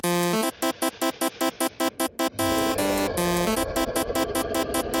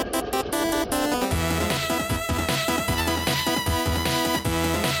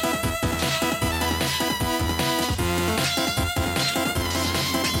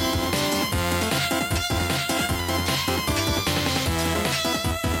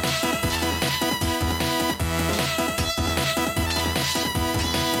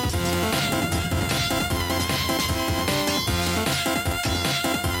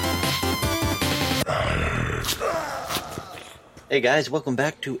Hey guys, welcome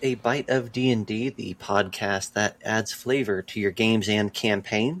back to A Bite of D&D, the podcast that adds flavor to your games and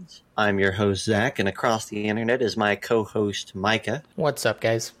campaigns. I'm your host, Zach, and across the internet is my co-host, Micah. What's up,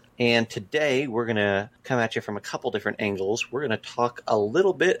 guys? And today we're going to come at you from a couple different angles. We're going to talk a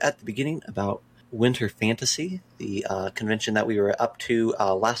little bit at the beginning about Winter Fantasy, the convention that we were up to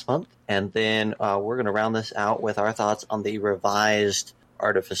last month. And then we're going to round this out with our thoughts on the revised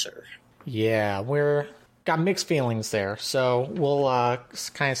Artificer. Yeah, got mixed feelings there, so we'll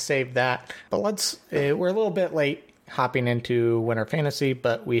kind of save that. But we're a little bit late hopping into Winter Fantasy,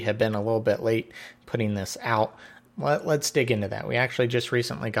 but we have been a little bit late putting this out. Let's dig into that. We actually just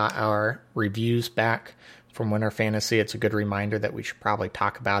recently got our reviews back from Winter Fantasy. It's a good reminder that we should probably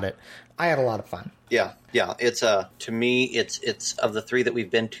talk about it. I had a lot of fun. Yeah. It's to me, it's of the three that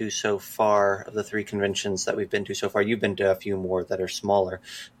we've been to so far, of the three conventions that we've been to so far. You've been to a few more that are smaller,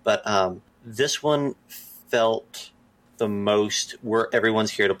 but this one felt the most where everyone's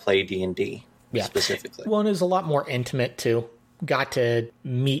here to play D&D specifically. One is a lot more intimate too. Got to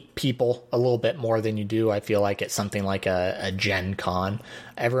meet people a little bit more than you do. I feel like it's something like a Gen Con.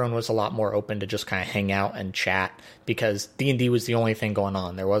 Everyone was a lot more open to just kind of hang out and chat because D&D was the only thing going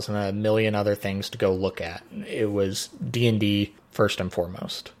on. There wasn't a million other things to go look at. It was D&D first and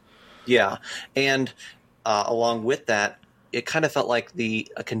foremost. Yeah, and along with that, it kind of felt like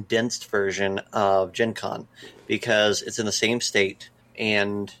a condensed version of Gen Con because it's in the same state,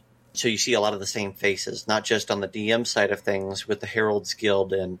 and so you see a lot of the same faces, not just on the DM side of things with the Herald's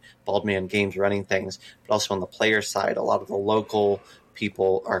Guild and Baldman Games running things, but also on the player side. A lot of the local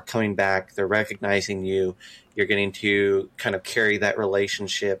people are coming back. They're recognizing you. You're getting to kind of carry that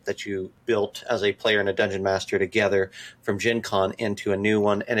relationship that you built as a player and a dungeon master together from Gen Con into a new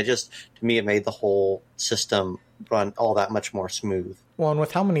one. And it just, to me, it made the whole system run all that much more smooth. Well, and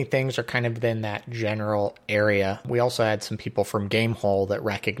with how many things are kind of in that general area, we also had some people from Game Hall that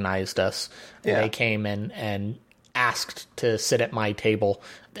recognized us. Yeah. They came in and asked to sit at my table.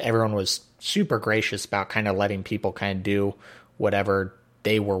 Everyone was super gracious about kind of letting people kind of do whatever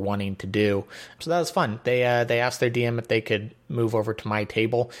they were wanting to do. So that was fun. They asked their DM if they could move over to my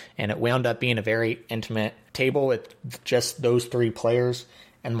table, and it wound up being a very intimate table with just those three players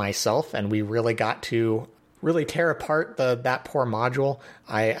and myself, and we really got to really tear apart that poor module.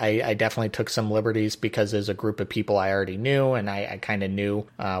 I definitely took some liberties because there's a group of people I already knew, and I kind of knew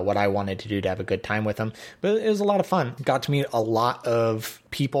what I wanted to do to have a good time with them. But it was a lot of fun. Got to meet a lot of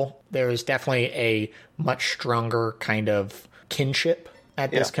people. There was definitely a much stronger kind of kinship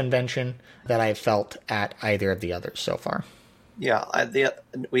at this convention that I felt at either of the others so far. Yeah,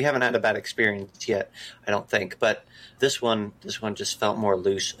 we haven't had a bad experience yet, I don't think. But this one just felt more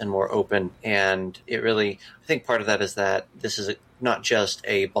loose and more open. And it really, I think part of that is that this is not just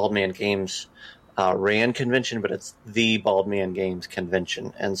a Baldman Games ran convention, but it's the Baldman Games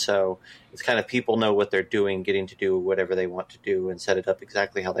convention. And so it's kind of people know what they're doing, getting to do whatever they want to do and set it up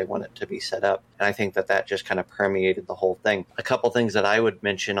exactly how they want it to be set up. And I think that just kind of permeated the whole thing. A couple things that I would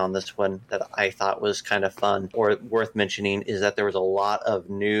mention on this one that I thought was kind of fun or worth mentioning is that there was a lot of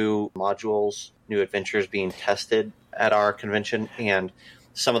new modules, new adventures being tested at our convention, and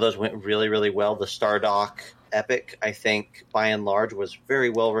some of those went really, really well. The Stardock Epic, I think, by and large, was very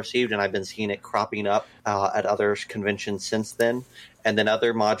well received, and I've been seeing it cropping up at other conventions since then. And then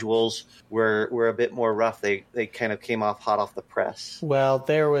other modules were a bit more rough. They kind of came off hot off the press. Well,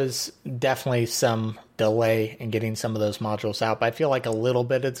 there was definitely some delay in getting some of those modules out, but I feel like a little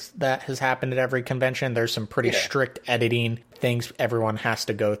bit of that has happened at every convention. There's some pretty strict editing things everyone has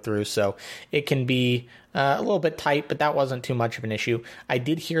to go through, so it can be a little bit tight, but that wasn't too much of an issue. I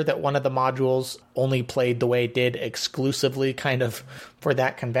did hear that one of the modules only played the way it did exclusively kind of for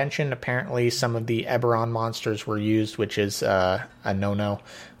that convention. Apparently some of the Eberron monsters were used, which is a no-no.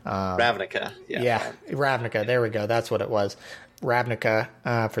 Ravnica. Yeah, Ravnica. There we go. That's what it was.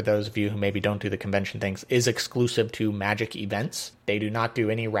 Ravnica, for those of you who maybe don't do the convention things, is exclusive to Magic events. They do not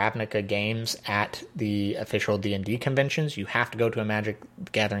do any Ravnica games at the official D&D conventions. You have to go to a Magic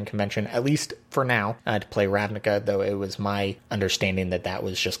Gathering convention, at least for now, to play Ravnica, though it was my understanding that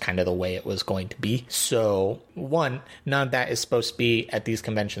was just kind of the way it was going to be. So, one, none of that is supposed to be at these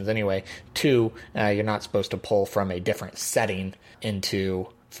conventions anyway. Two, you're not supposed to pull from a different setting into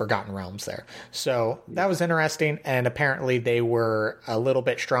Forgotten Realms there. So that was interesting, and apparently they were a little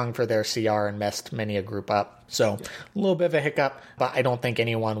bit strong for their CR and messed many a group up. So a little bit of a hiccup, but I don't think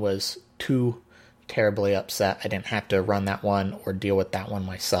anyone was too terribly upset. I didn't have to run that one or deal with that one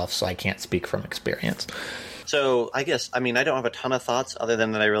myself, so I can't speak from experience. So I guess, I mean, I don't have a ton of thoughts other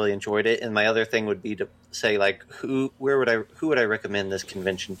than that I really enjoyed it. And my other thing would be to say, like, who would I recommend this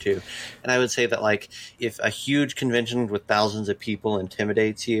convention to? And I would say that, like, if a huge convention with thousands of people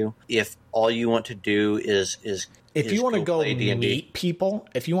intimidates you, if all you want to do is if you want to go D&D. meet people,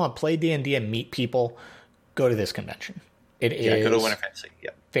 if you want to play D&D and meet people, go to this convention. It is go to Winter Fantasy.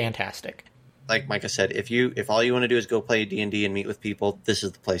 Yeah, fantastic. Like Micah said, if all you want to do is go play D&D and meet with people, this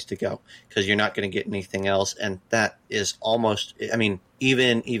is the place to go, because you're not going to get anything else. And that is almost, I mean,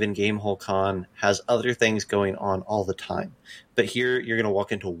 even Gamehole Con has other things going on all the time. But here you're going to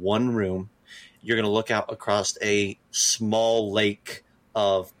walk into one room, you're going to look out across a small lake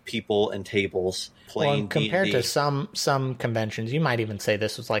of people and tables playing compared D&D. to some conventions, you might even say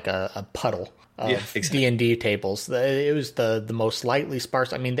this was like a puddle of exactly. D&D tables. It was the most lightly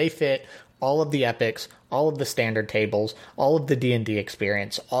sparse. I mean, they fit all of the epics, all of the standard tables, all of the D&D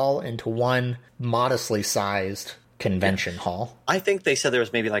experience, all into one modestly sized convention hall. I think they said there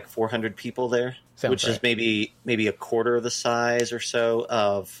was maybe like 400 people there, which is maybe a quarter of the size or so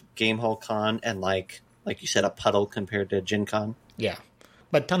of Gamehole Con, and like you said, a puddle compared to Gen Con. Yeah,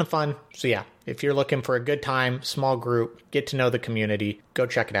 but ton of fun. So yeah, if you're looking for a good time, small group, get to know the community, go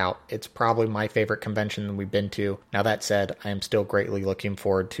check it out. It's probably my favorite convention that we've been to. Now that said, I am still greatly looking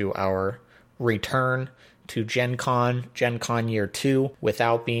forward to our return to Gen Con Year 2,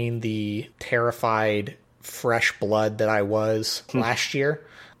 without being the terrified fresh blood that I was last year.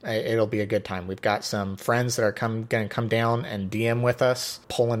 It'll be a good time. We've got some friends that are going to come down and DM with us,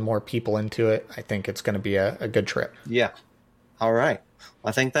 pulling more people into it. I think it's going to be a good trip. Yeah. All right.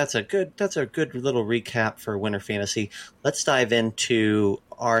 I think that's a good little recap for Winter Fantasy. Let's dive into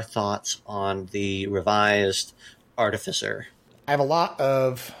our thoughts on the revised Artificer. I have a lot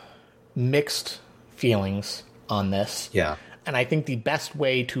of mixed feelings on this. Yeah. And I think the best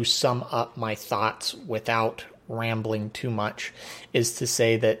way to sum up my thoughts without rambling too much is to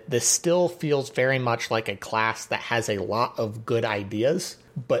say that this still feels very much like a class that has a lot of good ideas,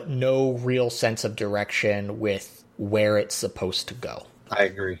 but no real sense of direction with where it's supposed to go. I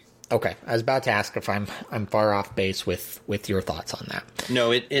agree. Okay, I was about to ask if I'm far off base with your thoughts on that.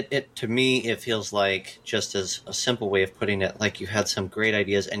 No, it to me it feels like, just as a simple way of putting it, like you had some great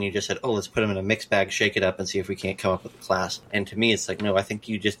ideas and you just said, oh, let's put them in a mixed bag, shake it up, and see if we can't come up with a class. And to me, it's like, no, I think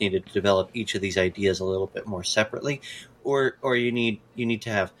you just need to develop each of these ideas a little bit more separately, or you need to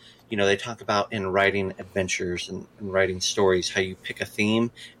have, they talk about in writing adventures and writing stories how you pick a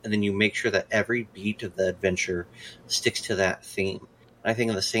theme and then you make sure that every beat of the adventure sticks to that theme. I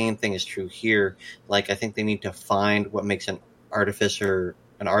think the same thing is true here. Like, I think they need to find what makes an artificer,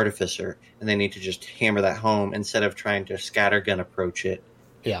 and they need to just hammer that home instead of trying to scattergun approach it.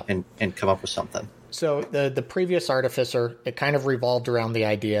 Yeah. And come up with something. So the previous Artificer, it kind of revolved around the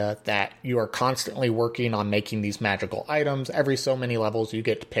idea that you are constantly working on making these magical items. Every so many levels, you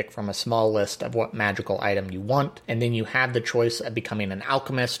get to pick from a small list of what magical item you want, and then you have the choice of becoming an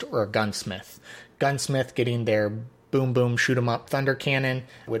alchemist or a gunsmith. Gunsmith getting their boom boom shoot 'em up thunder cannon,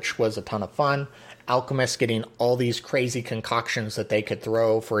 which was a ton of fun. Alchemists getting all these crazy concoctions that they could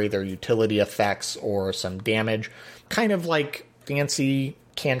throw for either utility effects or some damage. Kind of like fancy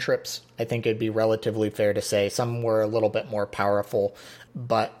cantrips, I think it'd be relatively fair to say. Some were a little bit more powerful,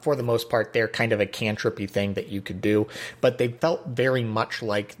 but for the most part, they're kind of a cantripy thing that you could do. But they felt very much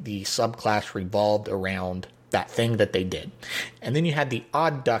like the subclass revolved around that thing that they did. And then you had the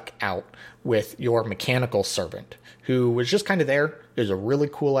odd duck out with your mechanical servant, who was just kind of there. It was a really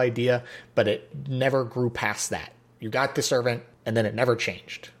cool idea, but it never grew past that. You got the servant, and then it never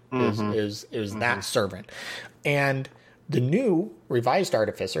changed. It was that servant. And the new revised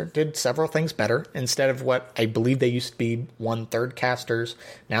Artificer did several things better. Instead of what I believe they used to be 1/3 casters,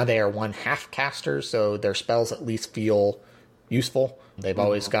 now they are 1/2 casters, so their spells at least feel useful. They've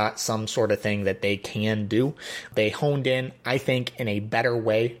always got some sort of thing that they can do. They honed in, I think, in a better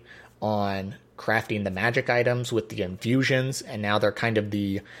way on crafting the magic items with the infusions, and now they're kind of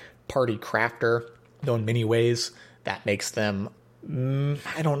the party crafter, though in many ways that makes them,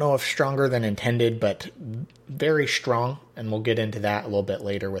 I don't know if stronger than intended, but very strong, and we'll get into that a little bit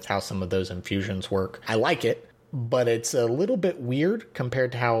later with how some of those infusions work. I like it, but it's a little bit weird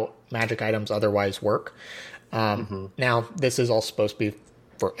compared to how magic items otherwise work. Now, this is all supposed to be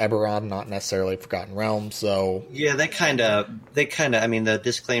for Eberron, not necessarily Forgotten Realms, so... Yeah, they kind of, I mean, the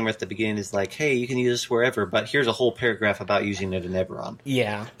disclaimer at the beginning is like, hey, you can use this wherever, but here's a whole paragraph about using it in Eberron.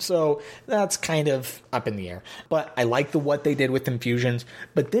 Yeah, so that's kind of up in the air. But I like what they did with infusions,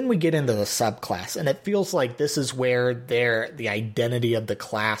 but then we get into the subclass, and it feels like this is where the identity of the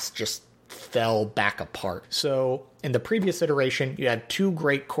class just fell back apart. So in the previous iteration, you had 2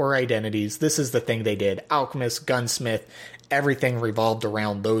 great core identities. This is the thing they did. Alchemist, gunsmith, everything revolved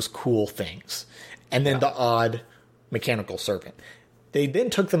around those cool things. And then the odd mechanical servant. They then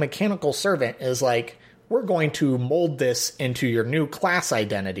took the mechanical servant as like, we're going to mold this into your new class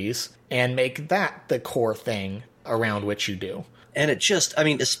identities and make that the core thing around which you do. And it just, I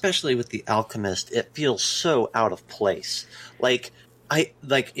mean, especially with the alchemist, it feels so out of place. Like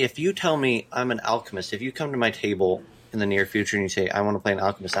if you tell me I'm an alchemist, if you come to my table in the near future and you say, I want to play an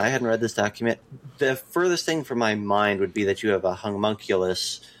alchemist, and I hadn't read this document, the furthest thing from my mind would be that you have a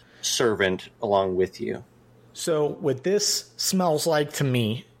homunculus servant along with you. So what this smells like to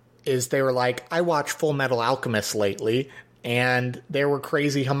me is they were like, I watched Full Metal Alchemist lately, and there were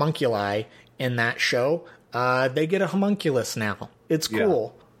crazy homunculi in that show. They get a homunculus now. It's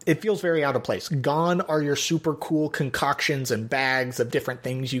cool. Yeah. It feels very out of place. Gone are your super cool concoctions and bags of different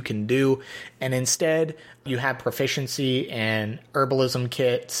things you can do. And instead, you have proficiency in herbalism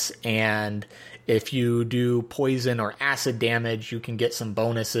kits. And if you do poison or acid damage, you can get some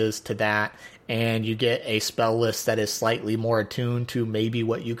bonuses to that. And you get a spell list that is slightly more attuned to maybe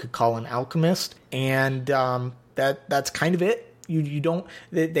what you could call an alchemist. And that's kind of it. You don't.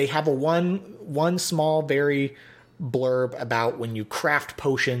 They have a one small very blurb about when you craft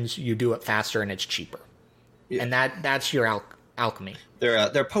potions, you do it faster and it's cheaper, and that's your alchemy. They're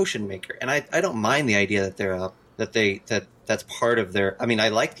a potion maker, and I don't mind the idea that that's part of their. I mean, I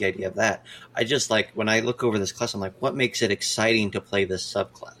like the idea of that. I just like when I look over this class, I'm like, what makes it exciting to play this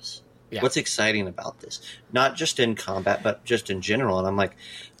subclass? Yeah. What's exciting about this? Not just in combat, but just in general. And I'm like,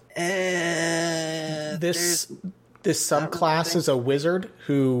 this subclass is a wizard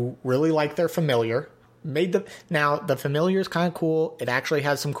who really liked their familiar. Now, the familiar is kind of cool. It actually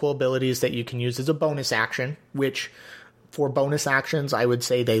has some cool abilities that you can use as a bonus action, which for bonus actions, I would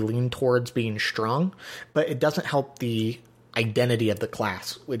say they lean towards being strong, but it doesn't help the identity of the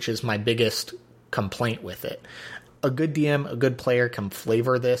class, which is my biggest complaint with it. A good DM, a good player can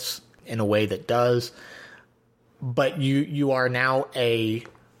flavor this in a way that does, but you are now a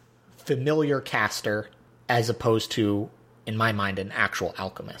familiar caster as opposed to, in my mind, an actual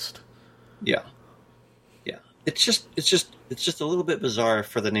alchemist. Yeah. It's just a little bit bizarre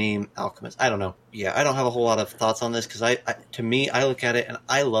for the name alchemist. I don't know. Yeah, I don't have a whole lot of thoughts on this because to me, I look at it and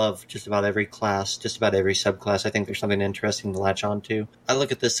I love just about every class, just about every subclass. I think there's something interesting to latch on to. I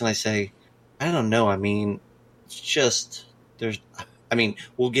look at this and I say, I don't know. I mean, it's just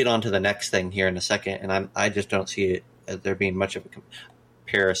we'll get on to the next thing here in a second, and I just don't see it as there being much of a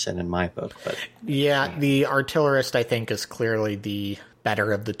comparison in my book. But yeah, the artillerist I think is clearly the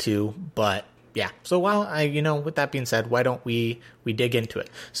better of the two, but. Yeah. So with that being said, why don't we dig into it?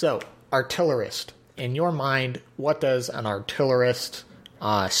 So, artillerist. In your mind, what does an artillerist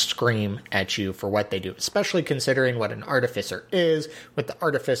scream at you for what they do? Especially considering what an artificer is, what the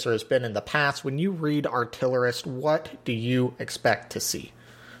artificer has been in the past. When you read artillerist, what do you expect to see?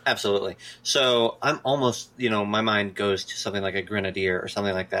 Absolutely. So I'm almost, my mind goes to something like a grenadier or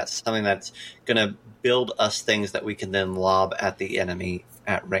something like that. Something that's going to build us things that we can then lob at the enemy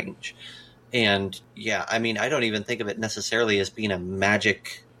at range. And yeah, I mean, I don't even think of it necessarily as being a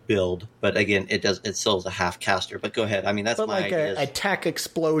magic build, but again, it still is a half caster. But go ahead. I mean, that's my idea. A tech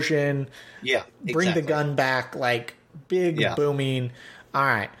explosion. Yeah, exactly. Bring the gun back, like big booming. All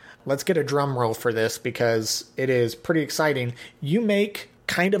right, let's get a drum roll for this because it is pretty exciting. You make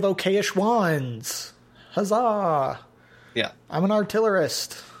kind of okayish wands. Huzzah! Yeah, I'm an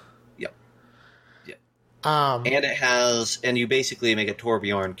artillerist. And you basically make a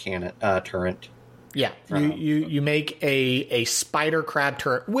Torbjorn cannon turret. Yeah, you make a spider crab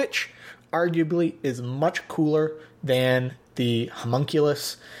turret, which arguably is much cooler than the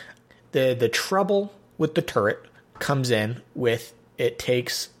homunculus. The trouble with the turret comes in with it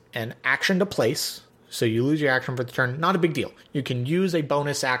takes an action to place, so you lose your action for the turn. Not a big deal. You can use a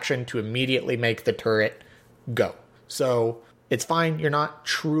bonus action to immediately make the turret go. So it's fine. You're not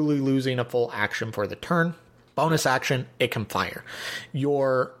truly losing a full action for the turn. Bonus action, it can fire.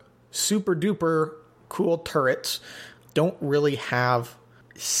 Your super duper cool turrets don't really have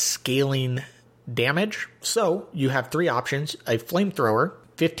scaling damage. So you have 3 options. A flamethrower,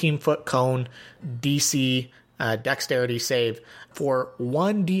 15-foot cone, DC, dexterity save for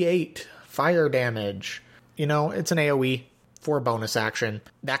 1d8 fire damage. It's an AoE for a bonus action.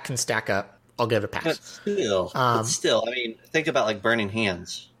 That can stack up. I'll give it a pass. But still, I mean, think about like Burning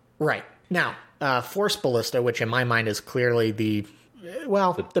Hands. Right. Now, Force Ballista, which in my mind is clearly the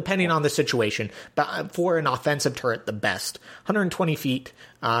Well, depending on the situation. But for an offensive turret, the best. 120 feet,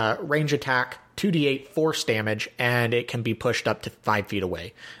 range attack, 2d8 force damage, and it can be pushed up to 5 feet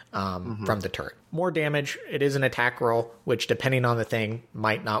away from the turret. More damage. It is an attack roll, which depending on the thing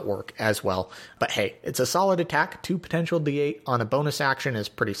might not work as well. But hey, it's a solid attack. 2 potential d8 on a bonus action is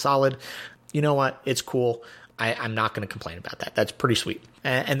pretty solid. You know what? It's cool. I'm not going to complain about that. That's pretty sweet.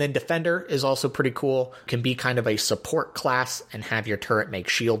 And then Defender is also pretty cool. Can be kind of a support class and have your turret make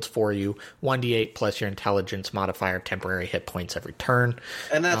shields for you. 1d8 plus your intelligence modifier, temporary hit points every turn.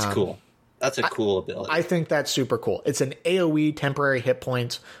 And that's cool. That's a cool ability. I think that's super cool. It's an AoE temporary hit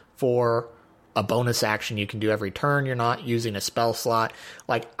points for a bonus action you can do every turn. You're not using a spell slot.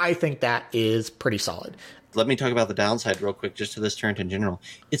 Like, I think that is pretty solid. Let me talk about the downside real quick, just to this turret in general.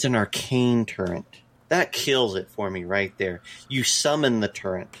 It's an arcane turret. That kills it for me right there. You summon the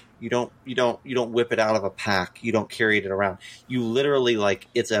turret. You don't whip it out of a pack. You don't carry it around. You literally, like,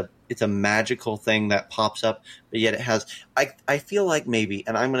 it's a magical thing that pops up, but yet it has I feel like maybe,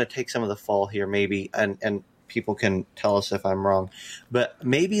 and I'm going to take some of the fall here maybe, and people can tell us if I'm wrong, but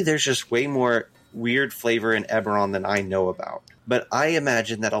maybe there's just way more weird flavor in Eberron than I know about. But I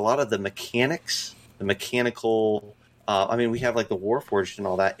imagine that a lot of the mechanics, the mechanical we have like the Warforged and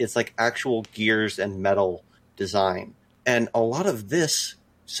all that. It's like actual gears and metal design. And a lot of this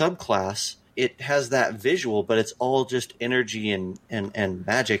subclass, it has that visual, but it's all just energy and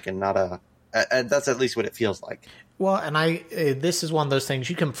magic and not that's at least what it feels like. Well, and this is one of those things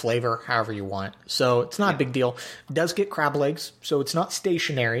you can flavor however you want. So it's not a big deal. It does get crab legs, so it's not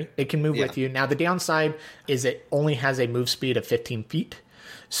stationary. It can move with you. Now, the downside is it only has a move speed of 15 feet.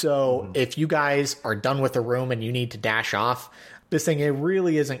 So if you guys are done with the room and you need to dash off, this thing, it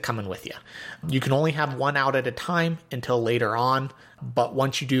really isn't coming with you. You can only have one out at a time until later on. But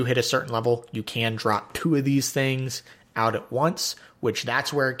once you do hit a certain level, you can drop 2 of these things out at once, which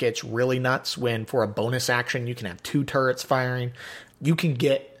that's where it gets really nuts when for a bonus action, you can have 2 turrets firing. You can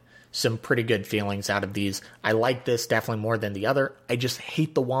get some pretty good feelings out of these. I like this definitely more than the other. I just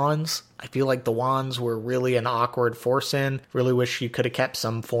hate the wands. I feel like the wands were really an awkward force in. Really wish you could have kept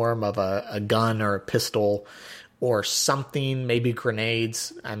some form of a gun or a pistol or something, maybe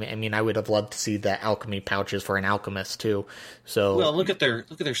grenades. I mean, I would have loved to see the alchemy pouches for an alchemist too. So, well, look at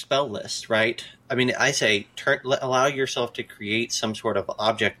their spell list, right? I mean, I say allow yourself to create some sort of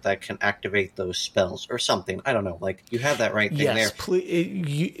object that can activate those spells or something. I don't know. Like, you have that right thing there. Yes,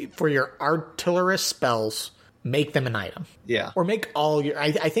 please, for your artillerist spells, make them an item. Yeah. Or make all your...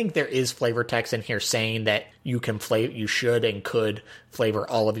 I think there is flavor text in here saying that you should and could flavor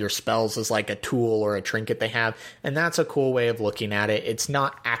all of your spells as like a tool or a trinket they have. And that's a cool way of looking at it. It's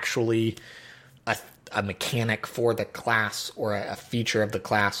not actually a mechanic for the class or a feature of the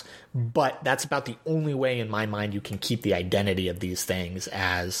class, but that's about the only way in my mind you can keep the identity of these things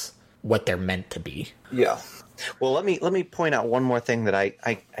as what they're meant to be. Yeah. Well, let me point out one more thing that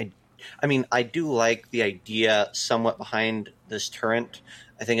I mean, I do like the idea somewhat behind this turret.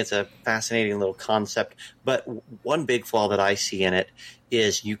 I think it's a fascinating little concept. But one big flaw that I see in it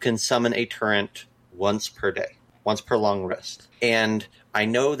is you can summon a turret once per day, once per long rest. And I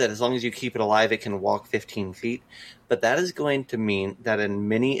know that as long as you keep it alive, it can walk 15 feet. But that is going to mean that in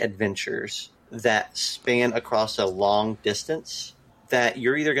many adventures that span across a long distance, that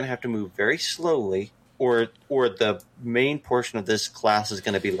you're either going to have to move very slowly or the main portion of this class is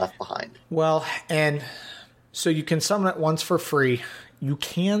going to be left behind. Well, and so you can summon it once for free. You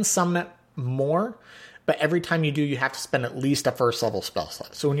can summon it more, but every time you do, you have to spend at least a first level spell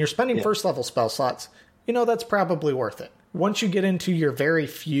slot. So when you're spending first level spell slots, that's probably worth it. Once you get into your very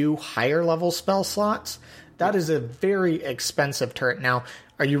few higher level spell slots, that is a very expensive turret. Now,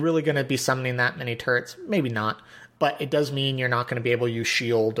 are you really going to be summoning that many turrets? Maybe not. But it does mean you're not going to be able to use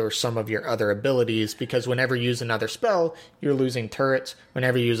shield or some of your other abilities, because whenever you use another spell, you're losing turrets.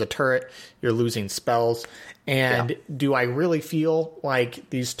 Whenever you use a turret, you're losing spells. And do I really feel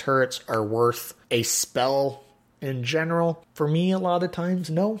like these turrets are worth a spell in general? For me, a lot of times,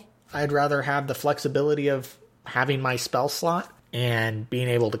 no. I'd rather have the flexibility of having my spell slot and being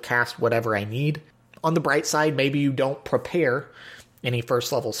able to cast whatever I need. On the bright side, maybe you don't prepare any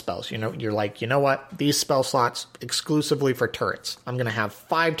first level spells. You're like, you know what? These spell slots exclusively for turrets. I'm going to have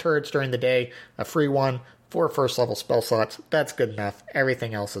 5 turrets during the day, a free one, 4 first level spell slots. That's good enough.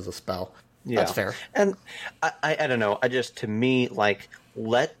 Everything else is a spell. Yeah. That's fair. And I don't know. To me, like,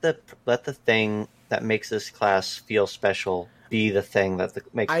 let the thing that makes this class feel special be the thing that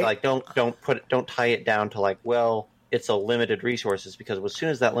makes don't tie it down to like, well, it's a limited resources, because as soon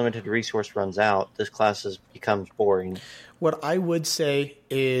as that limited resource runs out, this class becomes boring. What I would say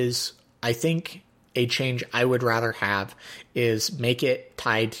is, I think a change I would rather have is make it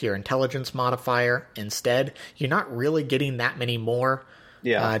tied to your intelligence modifier instead. You're not really getting that many more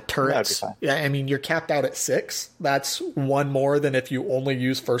turrets. Yeah, I mean, you're capped out at 6. That's one more than if you only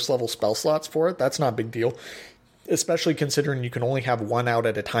use first level spell slots for it. That's not a big deal, especially considering you can only have one out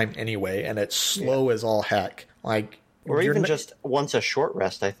at a time anyway, and it's slow as all heck. Like, or even just once a short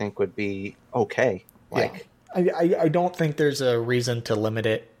rest, I think would be okay. Like, I don't think there's a reason to limit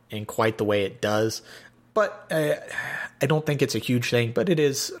it in quite the way it does, but I don't think it's a huge thing. But it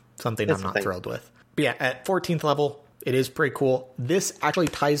is something I'm not thrilled with. But yeah, at 14th level, it is pretty cool. This actually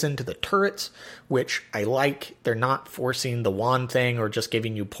ties into the turrets, which I like. They're not forcing the wand thing or just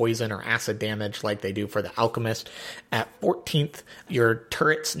giving you poison or acid damage like they do for the alchemist. At 14th, your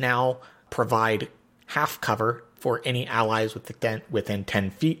turrets now provide half cover for any allies within 10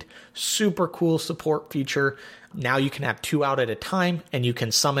 feet. Super cool support feature. Now you can have 2 out at a time, and you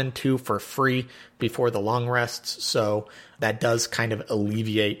can summon 2 for free before the long rests. So that does kind of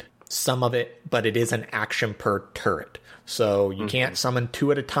alleviate some of it, but it is an action per turret. So you can't summon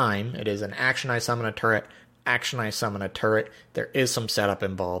 2 at a time. It is an action I summon a turret, action I summon a turret. There is some setup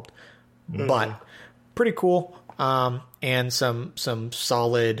involved, but pretty cool. And some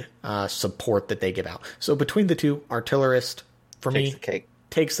solid support that they give out. So between the two, Artillerist, for me,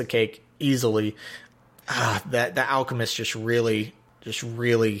 takes the cake easily. The Alchemist just really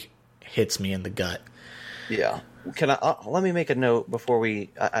hits me in the gut. Yeah. Can I let me make a note before we?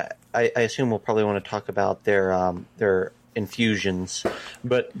 I assume we'll probably want to talk about their infusions,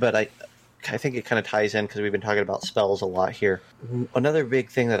 but I think it kind of ties in because we've been talking about spells a lot here. Another big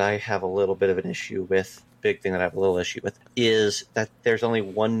thing that I have a little bit of an issue with, is that there's only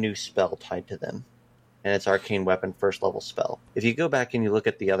one new spell tied to them, and it's Arcane Weapon first level spell. If you go back and you look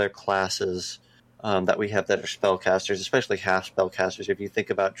at the other classes that we have that are spellcasters, especially half spellcasters, if you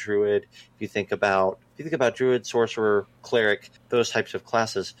think about Druid, if you think about Druid, Sorcerer, Cleric, those types of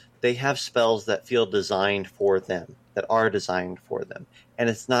classes, they have spells that feel designed for them, that are designed for them. And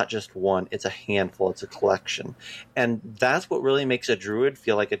it's not just one, it's a handful, it's a collection. And that's what really makes a Druid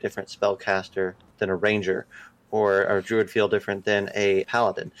feel like a different spellcaster than a Ranger, or a Druid feel different than a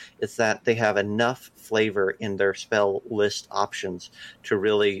Paladin. It's that they have enough flavor in their spell list options to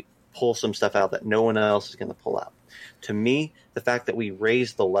really pull some stuff out that no one else is going to pull out. To me, the fact that we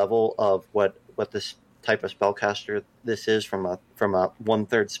raise the level of what this type of spellcaster this is from a 1/3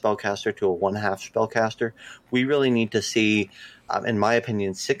 spellcaster to a 1/2 spellcaster, we really need to see, in my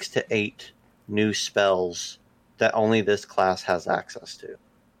opinion, 6 to 8 new spells that only this class has access to.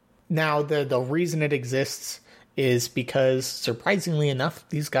 Now, the reason it exists is because, surprisingly enough,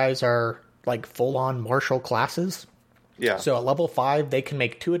 these guys are like full-on martial classes. Yeah. So at level 5, they can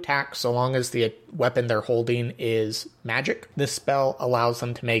make 2 attacks so long as the weapon they're holding is magic. This spell allows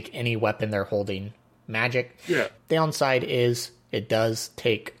them to make any weapon they're holding magic. Yeah. Downside is it does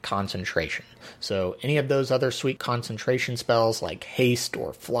take concentration. So any of those other sweet concentration spells like haste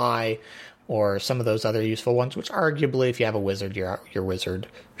or fly or some of those other useful ones, which arguably if you have a wizard, your wizard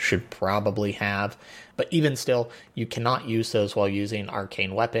should probably have. But even still, you cannot use those while using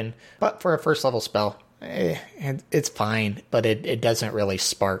Arcane Weapon. But for a first level spell, it's fine, but it doesn't really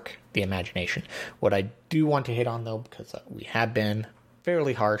spark the imagination. What I do want to hit on, though, because we have been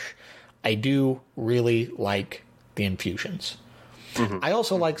fairly harsh, I do really like the infusions. I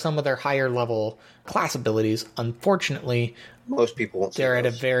also like some of their higher level class abilities. Unfortunately, most people won't. They're at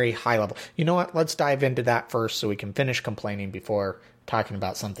a very high level. You know what? Let's dive into that first so we can finish complaining before talking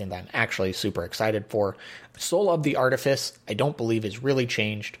about something that I'm actually super excited for. Soul of the Artifice, I don't believe is really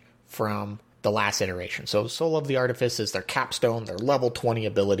changed from the last iteration. So Soul of the Artifice is their capstone, their level 20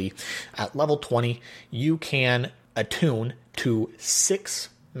 ability. At level 20, you can attune to 6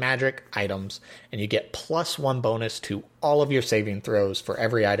 magic items, and you get +1 bonus to all of your saving throws for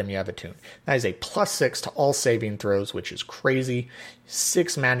every item you have attuned. That is a +6 to all saving throws, which is crazy.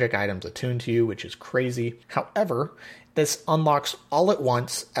 6 magic items attuned to you, which is crazy. However, this unlocks all at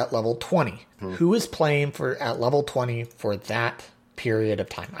once at level 20. Who is playing at level 20 for that period of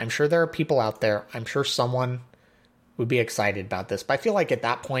time? I'm sure there are people out there. I'm sure someone would be excited about this, but I feel like at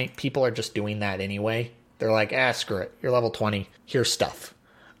that point, people are just doing that anyway. They're like, screw it. You're level 20. Here's stuff.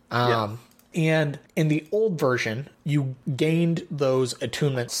 And in the old version, you gained those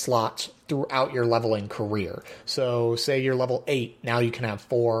attunement slots throughout your leveling career. So say you're level 8, now you can have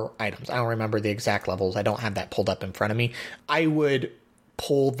 4 items. I don't remember the exact levels. I don't have that pulled up in front of me. I would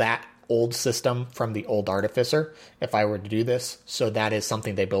pull that old system from the old Artificer if I were to do this. So that is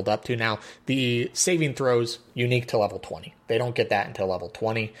something they build up to. Now, the saving throws, unique to level 20. They don't get that until level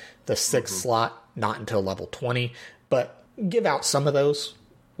 20. The 6th slot, not until level 20. But give out some of those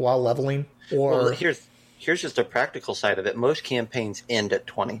while leveling? Or Well, here's just a practical side of it. Most campaigns end at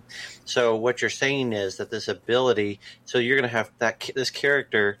 20. So what you're saying is that this ability, so you're going to have this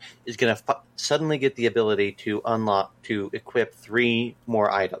character is going to suddenly get the ability to equip 3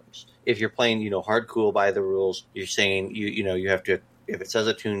 more items. If you're playing, hard cool by the rules, you're saying you have to, if it says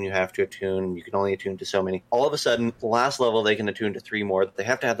attune, you have to attune. You can only attune to so many. All of a sudden, last level, they can attune to 3 more. They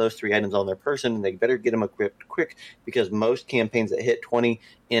have to have those 3 items on their person, and they better get them equipped quick because most campaigns that hit 20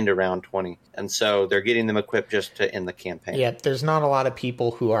 end around 20. And so they're getting them equipped just to end the campaign. Yeah, there's not a lot of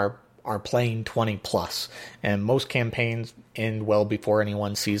people who are playing 20 plus, and most campaigns end well before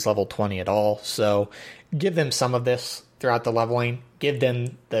anyone sees level 20 at all. So give them some of this throughout the leveling. Give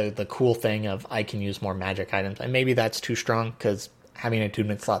them the cool thing of I can use more magic items. And maybe that's too strong because having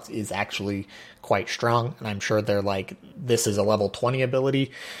attunement slots is actually quite strong, and I'm sure they're like, this is a level 20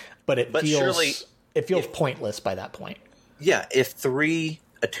 ability, but it feels pointless by that point. Yeah, if adding 3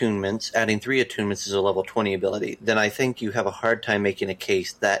 attunements is a level 20 ability, then I think you have a hard time making a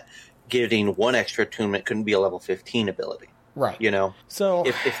case that getting 1 extra attunement couldn't be a level 15 ability. Right. So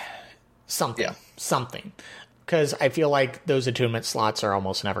if something. Because I feel like those attunement slots are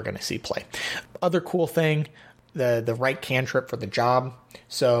almost never going to see play. Other cool thing, the right cantrip for the job.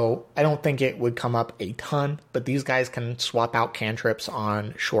 So I don't think it would come up a ton, but these guys can swap out cantrips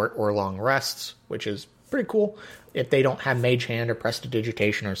on short or long rests, which is pretty cool. If they don't have Mage Hand or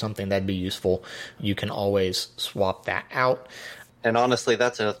Prestidigitation or something, that'd be useful. You can always swap that out. And honestly,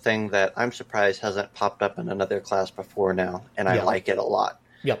 that's a thing that I'm surprised hasn't popped up in another class before now, and I like it a lot.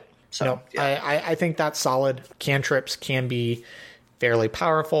 Yep. So I think that's solid. Cantrips can be fairly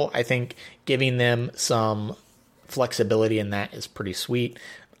powerful. I think giving them some flexibility in that is pretty sweet.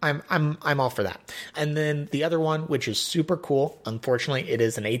 I'm all for that. And then the other one, which is super cool, unfortunately, it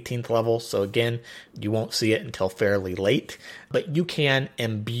is an 18th level, so again, you won't see it until fairly late, but you can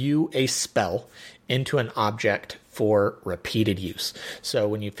imbue a spell into an object for repeated use. So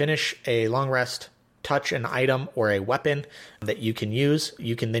when you finish a long rest, touch an item or a weapon that you can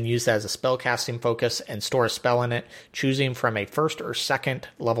then use that as a spell casting focus and store a spell in it, choosing from a 1st or 2nd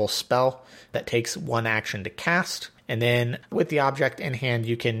level spell that takes 1 action to cast. And then with the object in hand,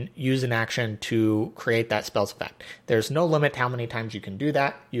 you can use an action to create that spell's effect. There's no limit to how many times you can do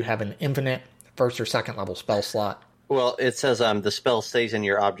that. You have an infinite 1st or 2nd level spell slot. Well, it says the spell stays in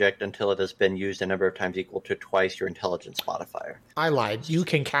your object until it has been used a number of times equal to twice your intelligence modifier. I lied. You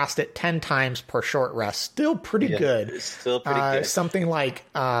can cast it 10 times per short rest. Still pretty good. It's still pretty good. Something like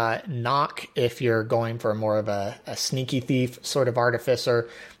knock if you're going for more of a sneaky thief sort of artificer.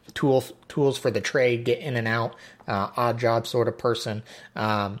 Tools for the trade, get in and out, odd job sort of person.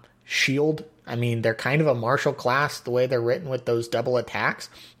 Shield, I mean, they're kind of a martial class the way they're written with those double attacks.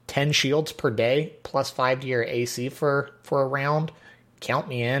 10 shields per day, plus 5 to your AC for a round. Count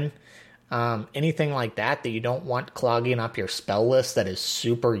me in. Anything like that you don't want clogging up your spell list that is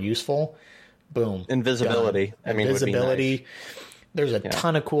super useful. Boom. Invisibility. Done. Invisibility. Nice. There's a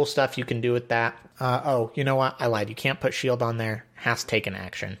ton of cool stuff you can do with that. You know what? I lied. You can't put shield on there. Has to take an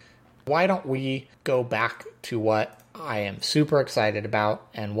action. Why don't we go back to what I am super excited about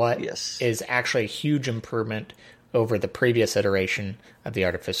and what is actually a huge improvement over the previous iteration of the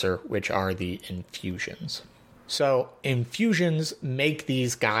Artificer, which are the infusions. So infusions make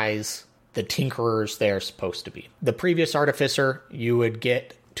these guys the tinkerers they're supposed to be. The previous Artificer, you would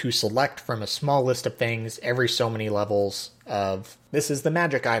get to select from a small list of things every so many levels of, this is the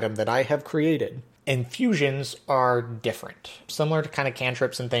magic item that I have created. Infusions are different. Similar to kind of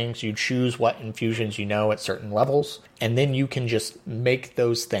cantrips and things, you choose what infusions you know at certain levels, and then you can just make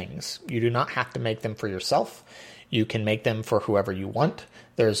those things. You do not have to make them for yourself. You can make them for whoever you want.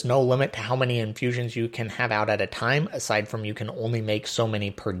 There's no limit to how many infusions you can have out at a time, aside from you can only make so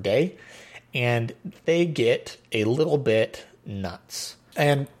many per day. And they get a little bit nuts.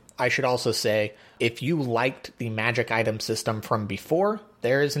 And I should also say, if you liked the magic item system from before,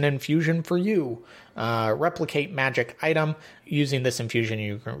 there is an infusion for you. Replicate magic item. Using this infusion,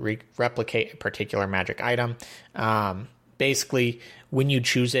 you can replicate a particular magic item. Basically, when you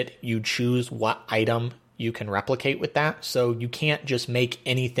choose it, you choose what item you can replicate with that. So you can't just make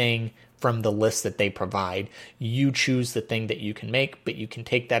anything from the list that they provide. You choose the thing that you can make, but you can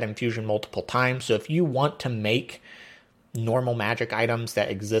take that infusion multiple times. So if you want to make normal magic items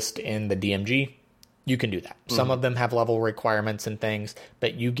that exist in the DMG, you can do that. Some of them have level requirements and things,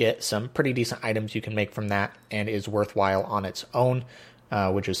 but you get some pretty decent items you can make from that and is worthwhile on its own,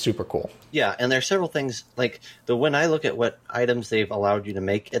 which is super cool. Yeah, and there's several things, like when I look at what items they've allowed you to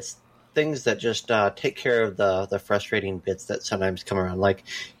make, it's things that just take care of the frustrating bits that sometimes come around. Like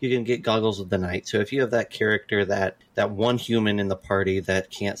you can get Goggles of the Night. So if you have that character, that one human in the party that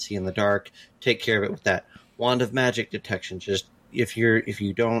can't see in the dark, take care of it with that. Wand of Magic Detection. Just if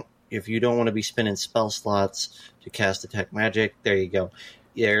you don't want to be spending spell slots to cast Detect Magic, there you go.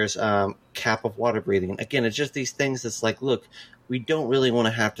 There's Cap of Water Breathing. Again, it's just these things that's like, look, we don't really want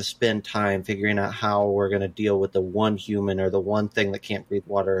to have to spend time figuring out how we're going to deal with the one human or the one thing that can't breathe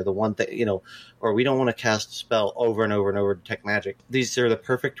water or the one thing, or we don't want to cast a spell over and over and over to detect magic. These are the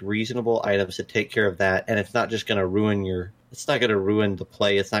perfect, reasonable items to take care of that, and it's not just going to it's not going to ruin the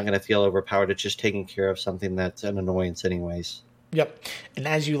play. It's not going to feel overpowered. It's just taking care of something that's an annoyance anyways. Yep. And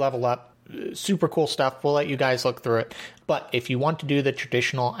as you level up, super cool stuff. We'll let you guys look through it. But if you want to do the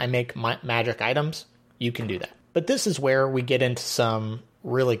traditional, I make magic items, you can do that. But this is where we get into some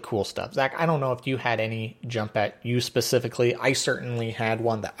really cool stuff. Zach, I don't know if you had any jump at you specifically. I certainly had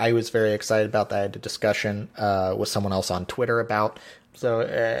one that I was very excited about that I had a discussion with someone else on Twitter about. So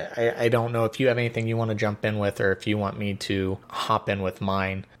I don't know if you have anything you want to jump in with or if you want me to hop in with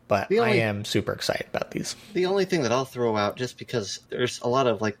mine. But I am super excited about these. The only thing that I'll throw out, just because there's a lot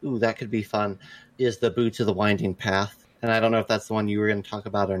of like, ooh, that could be fun, is the Boots of the Winding Path. And I don't know if that's the one you were going to talk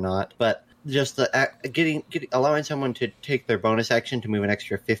about or not, but just the allowing someone to take their bonus action to move an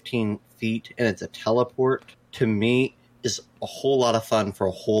extra 15 feet, and it's a teleport, to me is a whole lot of fun for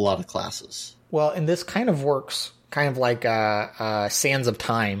a whole lot of classes. Well, and this kind of works kind of like a Sands of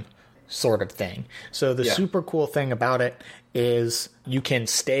Time sort of thing. So the super cool thing about it is you can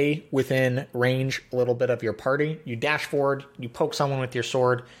stay within range a little bit of your party. You dash forward, you poke someone with your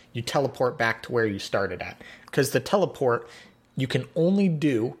sword, you teleport back to where you started at. Because the teleport you can only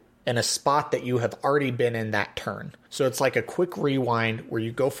do in a spot that you have already been in that turn. So it's like a quick rewind where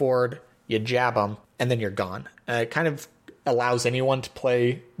you go forward, you jab them, and then you're gone. It kind of allows anyone to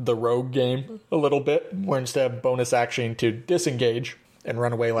play the rogue game a little bit, where instead of bonus action to disengage and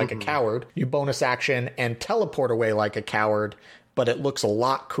run away like a coward, you bonus action and teleport away like a coward, but it looks a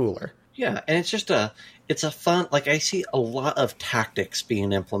lot cooler. Yeah, and it's a fun, like I see a lot of tactics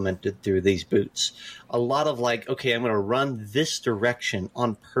being implemented through these boots. A lot of like, okay, I'm going to run this direction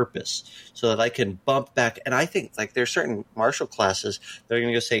on purpose so that I can bump back. And I think like there's certain martial classes that are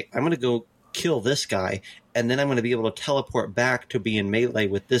going to go say, I'm going to go kill this guy, and then I'm going to be able to teleport back to be in melee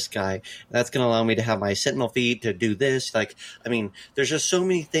with this guy. And that's going to allow me to have my sentinel feet to do this. Like, I mean, there's just so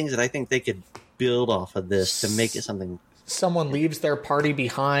many things that I think they could build off of this to make it something. Someone leaves their party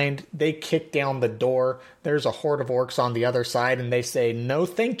behind, they kick down the door, there's a horde of orcs on the other side, and they say, no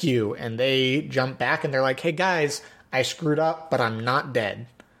thank you, and they jump back, and they're like, hey guys, I screwed up, but I'm not dead.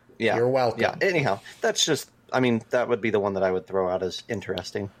 Yeah. You're welcome. Yeah, anyhow, that's just, I mean, that would be the one that I would throw out as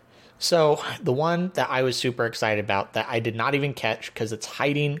interesting. So the one that I was super excited about that I did not even catch because it's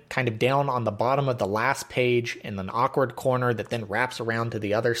hiding kind of down on the bottom of the last page in an awkward corner that then wraps around to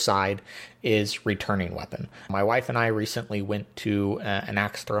the other side is Returning Weapon. My wife and I recently went to an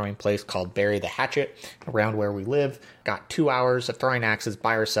axe throwing place called Bury the Hatchet around where we live. Got 2 hours of throwing axes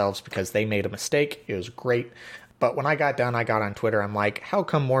by ourselves because they made a mistake. It was great. But when I got done, I got on Twitter. I'm like, how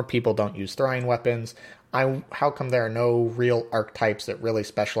come more people don't use throwing weapons? How come there are no real archetypes that really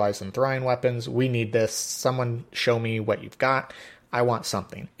specialize in throwing weapons? We need this. Someone show me what you've got. I want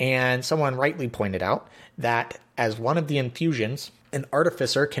something. And someone rightly pointed out that as one of the infusions, an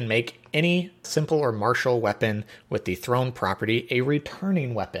Artificer can make any simple or martial weapon with the thrown property a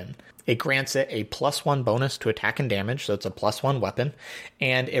returning weapon. It grants it a +1 bonus to attack and damage, so it's a +1 weapon,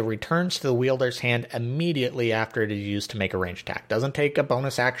 and it returns to the wielder's hand immediately after it is used to make a ranged attack. Doesn't take a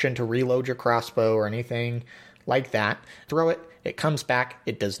bonus action to reload your crossbow or anything like that. Throw it, it comes back.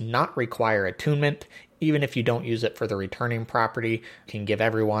 It does not require attunement. Even if you don't use it for the returning property, you can give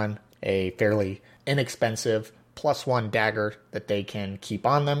everyone a fairly inexpensive +1 dagger that they can keep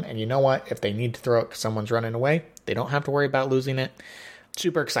on them. And you know what? If they need to throw it because someone's running away, they don't have to worry about losing it.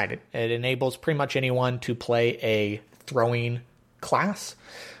 Super excited. It enables pretty much anyone to play a throwing class,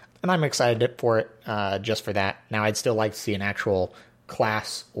 and I'm excited for it just for that. Now, I'd still like to see an actual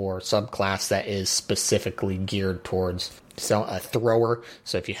class or subclass that is specifically geared towards a thrower.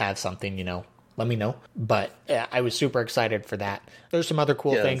 So if you have something, let me know. But I was super excited for that. There's some other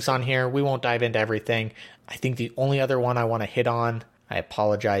cool things on here. We won't dive into everything. I think the only other one I want to hit on, I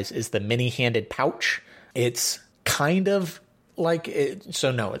apologize, is the mini-handed pouch. It's kind of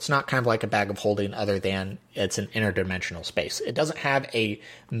So no, it's not kind of like a bag of holding other than it's an interdimensional space. It doesn't have a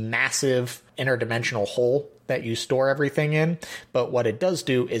massive interdimensional hole that you store everything in, but what it does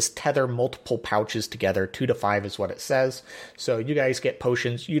do is tether multiple pouches together. 2 to 5 is what it says. So you guys get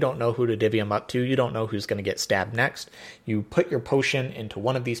potions. You don't know who to divvy them up to. You don't know who's going to get stabbed next. You put your potion into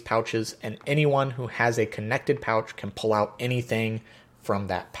one of these pouches, and anyone who has a connected pouch can pull out anything from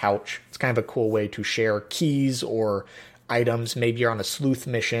that pouch. It's kind of a cool way to share keys or items. Maybe you're on a sleuth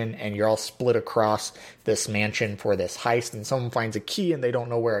mission and you're all split across this mansion for this heist, and someone finds a key and they don't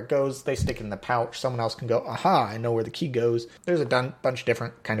know where it goes. They stick it in the pouch. Someone else can go, aha, I know where the key goes. There's a bunch of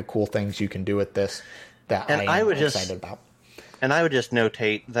different kind of cool things you can do with this that I'm excited about. And I would just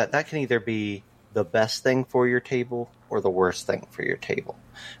notate that can either be the best thing for your table or the worst thing for your table.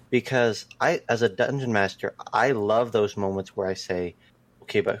 Because as a dungeon master, I love those moments where I say,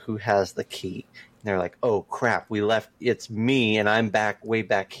 okay, but who has the key? And they're like, oh crap, it's me and I'm way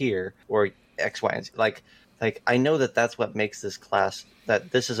back here, or X, Y, and Z. Like I know that's what makes this class,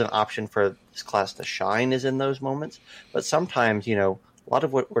 that this is an option for this class to shine, is in those moments. But sometimes, a lot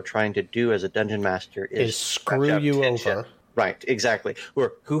of what we're trying to do as a dungeon master is screw you over. Right, exactly.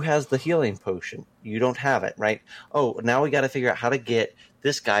 Or who has the healing potion? You don't have it, right? Oh, now we got to figure out how to get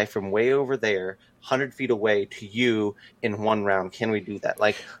this guy from way over there 100 feet away to you in one round. Can we do that?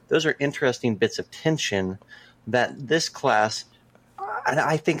 Like, those are interesting bits of tension that this class,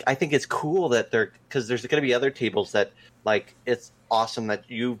 I think it's cool that because there's going to be other tables that, like, it's awesome that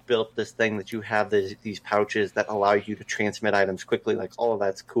you've built this thing, that you have these pouches that allow you to transmit items quickly. Like, all of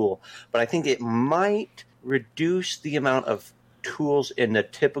that's cool. But I think it might reduce the amount of tools in the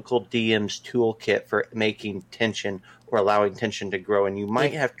typical DM's toolkit for making tension or allowing tension to grow, and you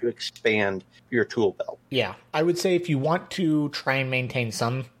might have to expand your tool belt. Yeah, I would say if you want to try and maintain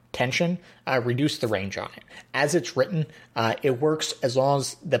some tension, reduce the range on it. As it's written, it works as long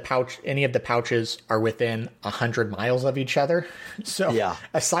as any of the pouches are within 100 miles of each other. So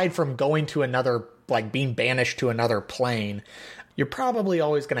aside from going to another, like being banished to another plane, you're probably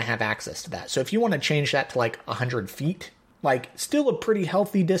always going to have access to that. So if you want to change that to like 100 feet, like still a pretty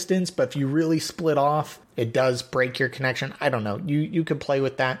healthy distance, but if you really split off, it does break your connection. I don't know. You could play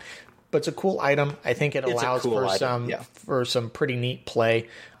with that, but it's a cool item. I think it allows for some pretty neat play,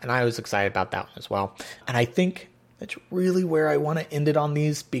 and I was excited about that one as well. And I think that's really where I want to end it on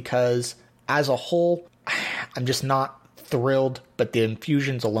these, because as a whole, I'm just not thrilled, but the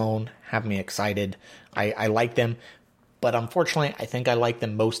infusions alone have me excited. I like them, but unfortunately, I think I like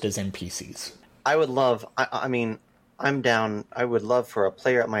them most as NPCs. I would love, I'm down. I would love for a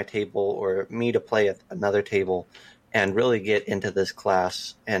player at my table or me to play at another table and really get into this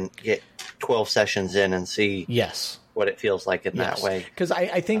class and get 12 sessions in and see what it feels like in that way. Because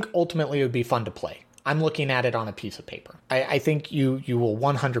I think ultimately it would be fun to play. I'm looking at it on a piece of paper. I think you will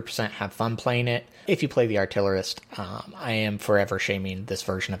 100% have fun playing it. If you play the Artillerist, I am forever shaming this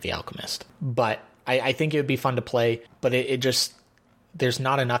version of the Alchemist. But I think it would be fun to play, but it just... there's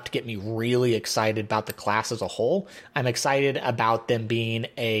not enough to get me really excited about the class as a whole. I'm excited about them being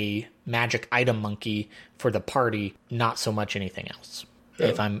a magic item monkey for the party, not so much anything else. Yeah.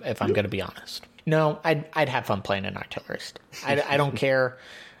 If I'm going to be honest. No, I'd have fun playing an Artillerist. I don't care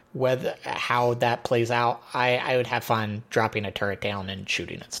how that plays out. I would have fun dropping a turret down and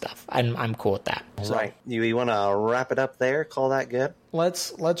shooting at stuff. I'm cool with that. So, right. You want to wrap it up there? Call that good?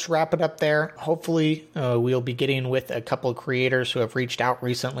 Let's wrap it up there. Hopefully, we'll be getting with a couple of creators who have reached out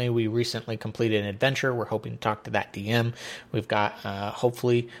recently. We recently completed an adventure. We're hoping to talk to that DM. We've got,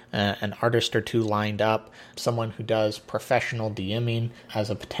 hopefully, an artist or two lined up, someone who does professional DMing as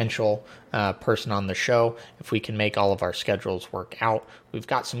a potential person on the show, if we can make all of our schedules work out. We've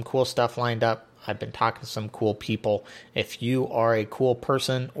got some cool stuff lined up. I've been talking to some cool people. If you are a cool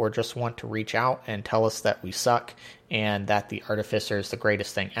person or just want to reach out and tell us that we suck and that the Artificer is the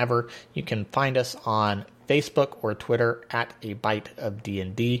greatest thing ever, you can find us on Facebook or Twitter at A Bite of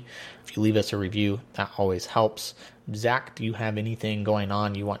D&D. If you leave us a review, that always helps. Zach, do you have anything going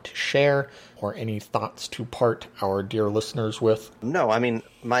on you want to share, or any thoughts to part our dear listeners with? No, I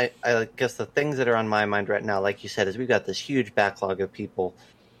guess the things that are on my mind right now, like you said, is we've got this huge backlog of people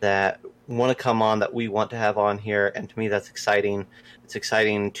that want to come on, that we want to have on here, and to me that's exciting. It's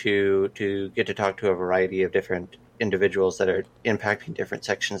exciting to get to talk to a variety of different individuals that are impacting different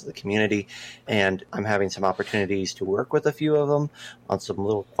sections of the community, and I'm having some opportunities to work with a few of them on some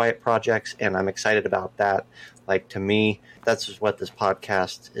little quiet projects, and I'm excited about that. Like, to me, that's just what this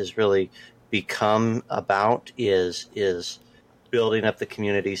podcast is really become about, is building up the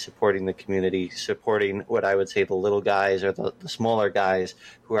community, supporting what I would say the little guys or the smaller guys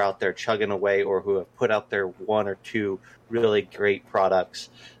who are out there chugging away or who have put out their one or two really great products.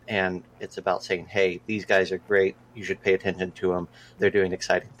 And it's about saying, hey, these guys are great. You should pay attention to them. They're doing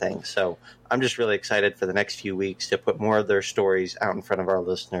exciting things. So I'm just really excited for the next few weeks to put more of their stories out in front of our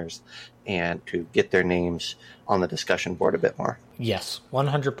listeners and to get their names on the discussion board a bit more. Yes,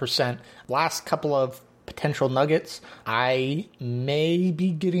 100%. Last couple of potential nuggets. I may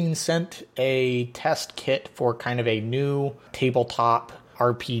be getting sent a test kit for kind of a new tabletop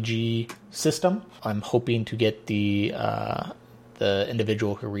RPG system. I'm hoping to get the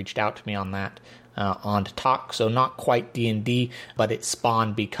individual who reached out to me on that on to talk. So not quite D&D, but it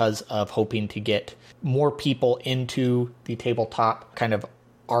spawned because of hoping to get more people into the tabletop kind of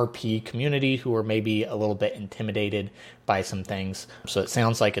RP community who are maybe a little bit intimidated by some things. So it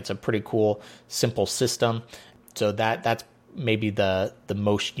sounds like it's a pretty cool, simple system. So that's maybe the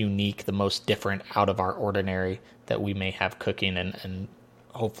most unique, the most different out of our ordinary that we may have cooking, and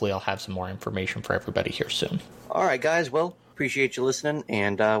hopefully I'll have some more information for everybody here soon. All right, guys. Well, appreciate you listening,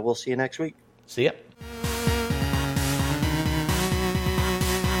 and we'll see you next week. See ya.